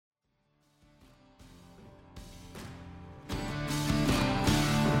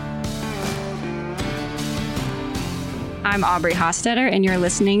I'm Aubri Hostetter, and you're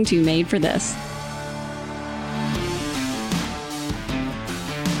listening to Made for This.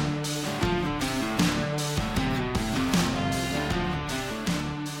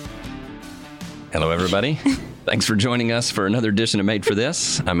 Hello, everybody. Thanks for joining us for another edition of Made for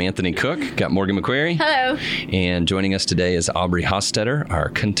This. I'm Anthony Cook. Got Morgan McQuarrie. Hello. And joining us today is Aubri Hostetter, our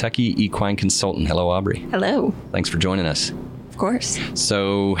Kentucky equine consultant. Hello, Aubri. Hello. Thanks for joining us. Of course.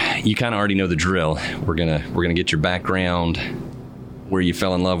 So you kind of already know the drill. We're gonna get your background, where you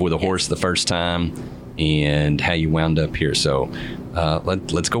fell in love with a horse the first time, and how you wound up here. So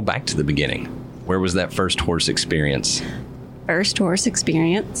let's go back to the beginning. Where was that first horse experience? First horse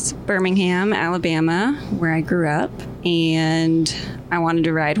experience, Birmingham, Alabama, where I grew up, and I wanted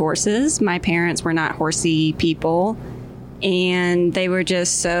to ride horses. My parents were not horsey people, and they were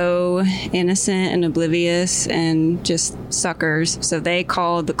just so innocent and oblivious and just suckers. So they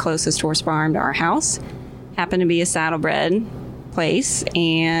called the closest horse farm to our house. Happened to be a saddlebred place,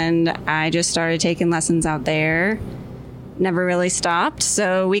 and I just started taking lessons out there. Never really stopped.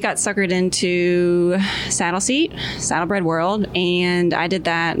 So we got suckered into saddlebred world, and I did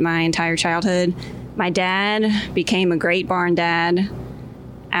that my entire childhood. My dad became a great barn dad.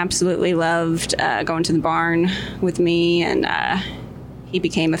 Absolutely loved going to the barn with me, and he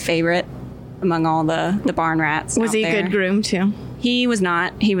became a favorite among all the barn rats. Was he a good groom too? He was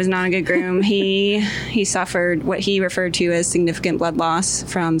not. He was not a good groom. He suffered what he referred to as significant blood loss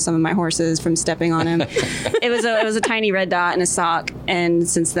from some of my horses from stepping on him. It was a tiny red dot in a sock, and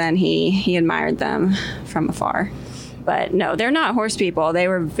since then he admired them from afar. But no, they're not horse people. They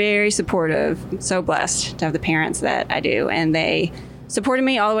were very supportive. I'm so blessed to have the parents that I do, and they supported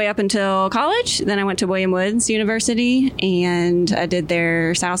me all the way up until college. Then I went to William Woods University, and I did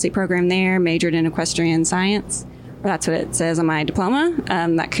their saddle seat program there, majored in equestrian science. That's what it says on my diploma.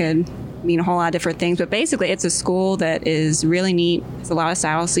 That could mean a whole lot of different things, but basically it's a school that is really neat. There's a lot of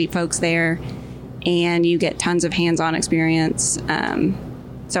saddle seat folks there, and you get tons of hands-on experience.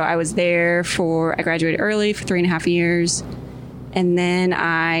 So I was there I graduated early for 3.5 years, and then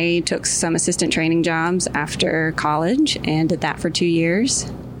I took some assistant training jobs after college and did that for 2 years.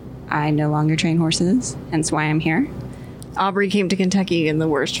 I no longer train horses, hence why I'm here. Aubri came to Kentucky in the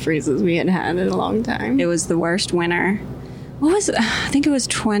worst freezes we had in a long time. It was the worst winter. What was it? I think it was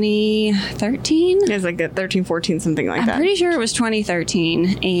 2013. It was like 13, 14, something like that. I'm pretty sure it was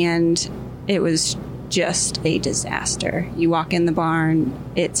 2013, and it was just a disaster. You walk in the barn,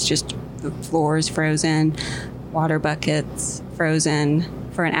 it's just the floor is frozen, water buckets frozen.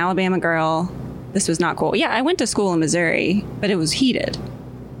 For an Alabama girl, this was not cool. Yeah, I went to school in Missouri, but it was heated,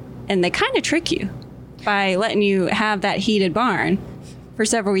 and they kind of trick you by letting you have that heated barn for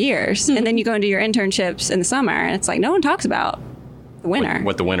several years. And then you go into your internships in the summer, and it's like no one talks about the winter.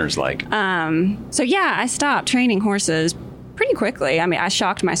 What the winter's like. So yeah, I stopped training horses pretty quickly. I mean, I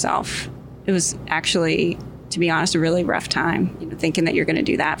shocked myself. It was actually, to be honest, a really rough time, thinking that you're going to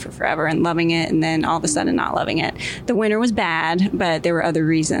do that for forever and loving it, and then all of a sudden not loving it. The winter was bad, but there were other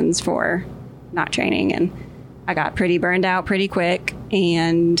reasons for not training, and I got pretty burned out pretty quick,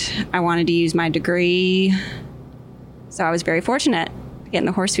 and I wanted to use my degree. So I was very fortunate to get in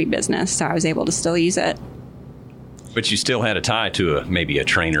the horse feed business, so I was able to still use it. But you still had a tie to maybe a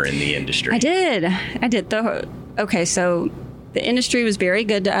trainer in the industry. I did. Okay, so the industry was very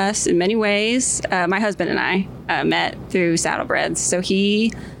good to us in many ways. My husband and I met through saddlebreds. So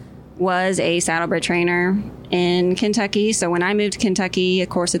he was a saddlebred trainer in Kentucky. So when I moved to Kentucky, of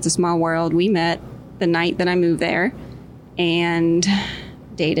course, it's a small world. We met the night that I moved there and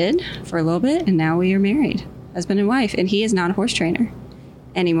dated for a little bit, and now we are married, husband and wife. And he is not a horse trainer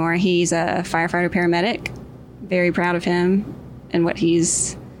anymore. He's a firefighter paramedic. Very proud of him and what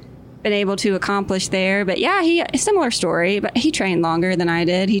he's been able to accomplish there. But yeah, a similar story, but he trained longer than I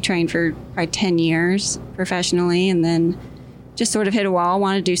did. He trained for probably 10 years professionally, and then just sort of hit a wall,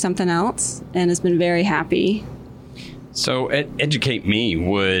 wanted to do something else, and has been very happy. So educate me,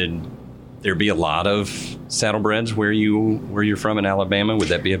 would there be a lot of saddlebreds where you're from in Alabama? Would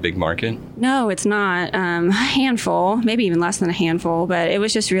that be a big market? No, it's not. A handful, maybe even less than a handful, but it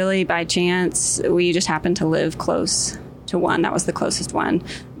was just really by chance. We just happened to live close to one. That was the closest one.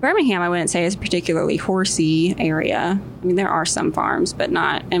 Birmingham, I wouldn't say is a particularly horsey area. I mean, there are some farms, but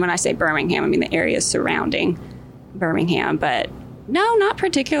not. And when I say Birmingham, I mean the areas surrounding Birmingham, but no, not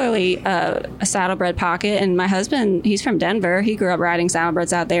particularly a saddlebred pocket. And my husband, he's from Denver. He grew up riding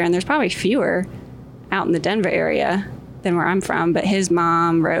saddlebreds out there, and there's probably fewer out in the Denver area than where I'm from. But his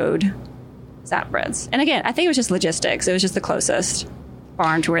mom rode saddlebreds. And again, I think it was just logistics. It was just the closest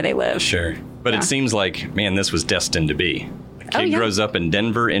barn to where they live. Sure. But It seems like, man, this was destined to be. A kid grows up in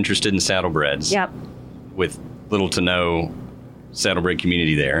Denver interested in saddlebreds. Yep. With little to no saddlebred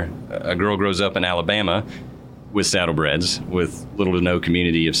community there. A girl grows up in Alabama with saddlebreds, with little to no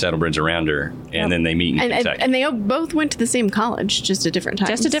community of saddlebreds around her, and then they meet in Kentucky. And they both went to the same college, just at different times.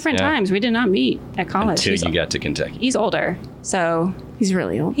 Just at different times. We did not meet at college. Until you got to Kentucky. He's older, so... He's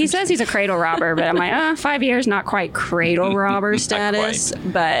really old. He says he's a cradle robber, but I'm like, 5 years, not quite cradle robber status.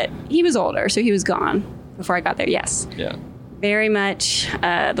 But he was older, so he was gone before I got there, yes. Yeah. Very much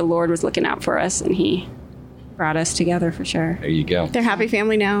the Lord was looking out for us, and he brought us together for sure. There you go. They're happy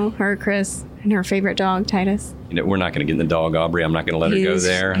family now, her, Chris, and her favorite dog, Titus. We're not going to get in the dog, Aubrey. I'm not going to let her go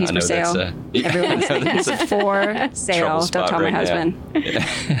there. He's for sale. Everyone's he's for sale. Don't tell my husband.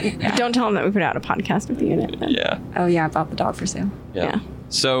 Yeah. Don't tell him that we put out a podcast with you in it. Yeah. Oh, yeah, I bought the dog for sale. Yeah.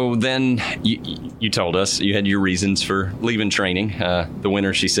 So then you told us you had your reasons for leaving training. The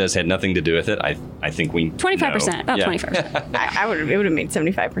winter, she says, had nothing to do with it. I think we 25%, about 25%. It would have made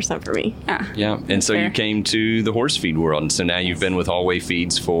 75% for me. Yeah. And so fair. you came to the horse feed world. And so now you've been with All Way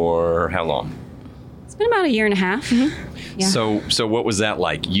Feeds for how long? It's been about a year and a half. Mm-hmm. Yeah. So what was that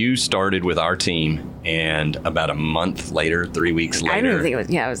like? You started with our team, and about a month later, 3 weeks later, I don't think it was.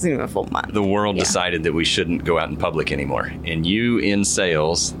 Yeah, it was even a full month. the world decided that we shouldn't go out in public anymore. And you in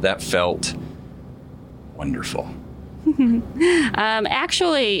sales, that felt wonderful.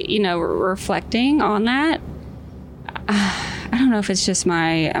 Actually, reflecting on that, I don't know if it's just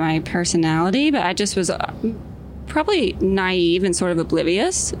my personality, but I just was probably naive and sort of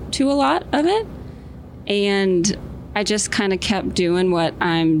oblivious to a lot of it. And I just kind of kept doing what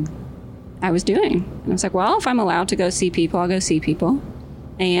I was doing. And I was like, well, if I'm allowed to go see people, I'll go see people.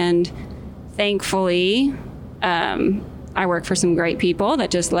 And thankfully, I work for some great people that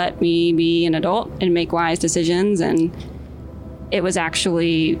just let me be an adult and make wise decisions. And it was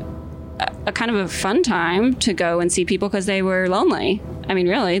actually a kind of a fun time to go and see people because they were lonely. I mean,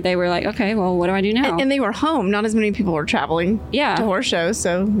 really, they were like, okay, well, what do I do now? And they were home. Not as many people were traveling to horse shows,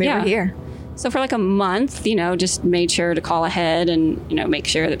 so they were here. So for like a month, just made sure to call ahead and, make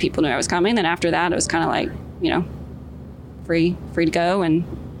sure that people knew I was coming. Then after that, it was kind of like, free to go. And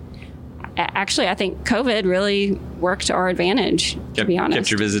actually, I think COVID really worked to our advantage, to be honest.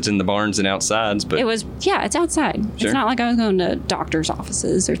 Kept your visits in the barns and outsides, but it's outside. Sure. It's not like I was going to doctor's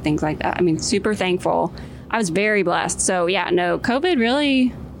offices or things like that. I mean, super thankful. I was very blessed. So COVID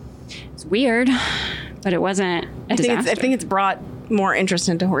really, it's weird, but it wasn't a disaster. I think it's brought more interest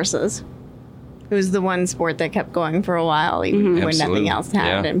into horses. It was the one sport that kept going for a while, even when nothing else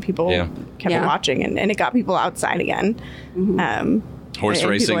had, and people kept watching, and it got people outside again. Horse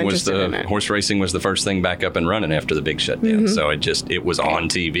racing was the first thing back up and running after the big shutdown. So it was on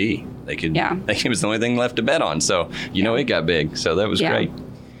TV. It was the only thing left to bet on. So it got big. So that was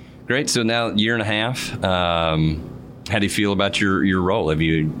great. So now year and a half. How do you feel about your role? Have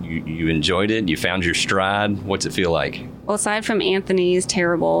you enjoyed it? You found your stride? What's it feel like? Well, aside from Anthony's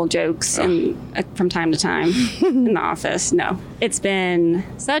terrible jokes from time to time in the office, no. It's been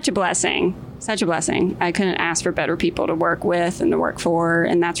such a blessing. Such a blessing. I couldn't ask for better people to work with and to work for,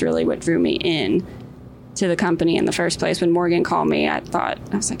 and that's really what drew me in to the company in the first place. When Morgan called me, I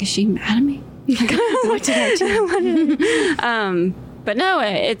was like, is she mad at me? What did I do? But no,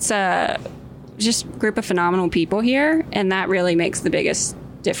 it's just a group of phenomenal people here, and that really makes the biggest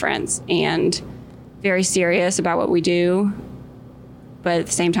difference. And very serious about what we do, but at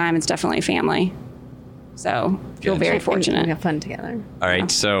the same time, it's definitely family. So feel very fortunate. We have fun together. All right,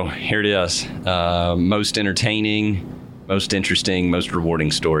 so here it is. Most entertaining, most interesting, most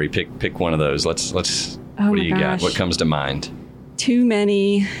rewarding story. Pick one of those. Let's. What do you got? What comes to mind? Too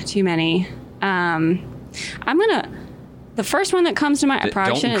many. I'm gonna. The first one that comes to mind, I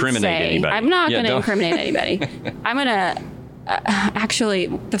probably shouldn't say. Anybody. I'm not going to incriminate anybody. I'm going to. Actually,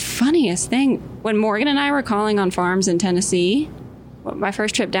 the funniest thing, when Morgan and I were calling on farms in Tennessee, my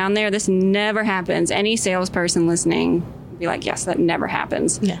first trip down there, this never happens. Any salesperson listening would be like, yes, that never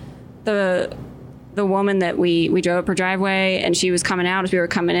happens. Yeah. The woman that we drove up her driveway, and she was coming out as we were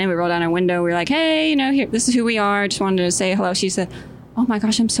coming in. We rolled down our window. We were like, hey, here, this is who we are. Just wanted to say hello. She said, oh my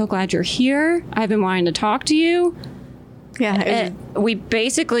gosh, I'm so glad you're here. I've been wanting to talk to you. Yeah. We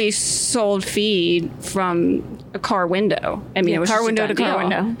basically sold feed from a car window. I mean, it was car just window a to done car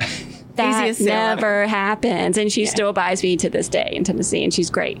deal. window. That Easiest sale never happens. And she still buys feed to this day in Tennessee, and she's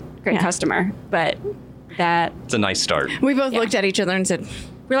great customer. But it's a nice start. We both looked at each other and said,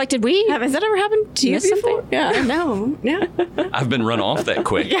 we're like, has that ever happened to you before? Something? Yeah. No. Yeah. I've been run off that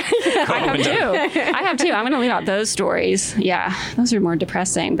quick. I have too. I'm going to leave out those stories. Yeah, those are more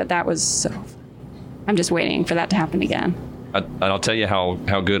depressing, but that was so. I'm just waiting for that to happen again. I'll tell you how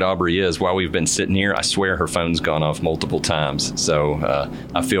good Aubri is. While we've been sitting here, I swear her phone's gone off multiple times. So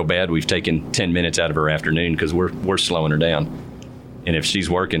I feel bad. We've taken 10 minutes out of her afternoon because we're slowing her down. And if she's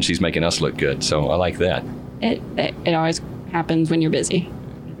working, she's making us look good. So I like that. It always happens when you're busy.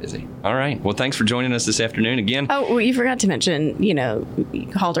 Busy. All right. Well, thanks for joining us this afternoon again. Oh, well, you forgot to mention, you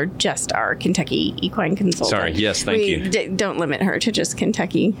called her just our Kentucky equine consultant. Sorry. Yes, thank you. Don't limit her to just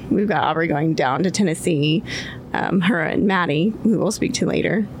Kentucky. We've got Aubri going down to Tennessee. Her and Maddie, who we'll speak to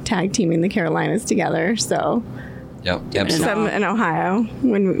later, tag teaming the Carolinas together. So, yep, absolutely. Some in Ohio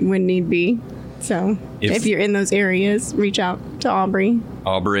when need be. So if you're in those areas, reach out to Aubri.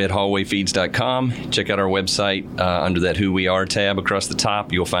 Aubri at hallwayfeeds.com. Check out our website under that Who We Are tab across the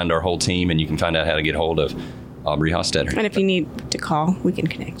top. You'll find our whole team, and you can find out how to get hold of Aubri Hostetter. And if you need to call, we can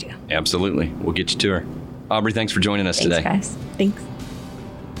connect you. Absolutely. We'll get you to her. Aubri, thanks for joining us today. Thanks, guys. Thanks.